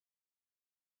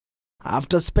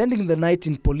After spending the night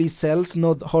in police cells,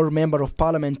 North Horr Member of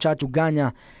Parliament Chachu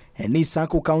Ganya and his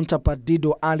Saku counterpart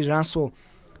Dido Ali Rasso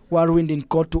were arraigned in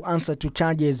court to answer to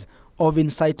charges of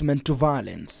incitement to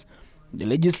violence. The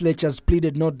legislatures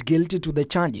pleaded not guilty to the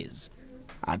charges.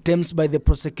 Attempts by the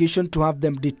prosecution to have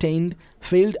them detained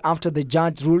failed after the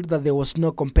judge ruled that there was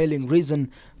no compelling reason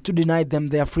to deny them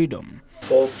their freedom.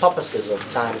 For purposes of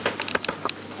time,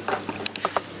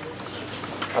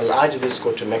 I'll urge this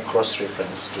court to make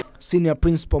cross-reference to Senior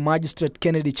Principal Magistrate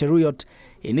Kennedy Cheruiyot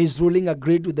in his ruling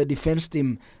agreed with the defense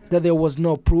team that there was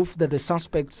no proof that the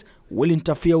suspects will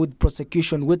interfere with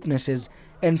prosecution witnesses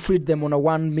and freed them on a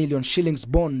 1 million shillings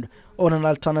bond or an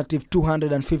alternative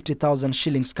 250,000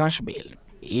 shillings cash bail.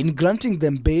 In granting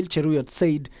them bail, Cheruiyot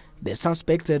said the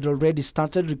suspect had already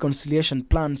started reconciliation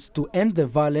plans to end the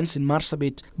violence in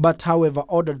Marsabit, but however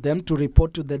ordered them to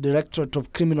report to the Directorate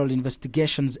of Criminal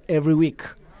Investigations every week.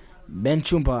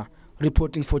 Chumba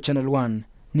reporting for Channel 1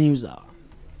 News Hour.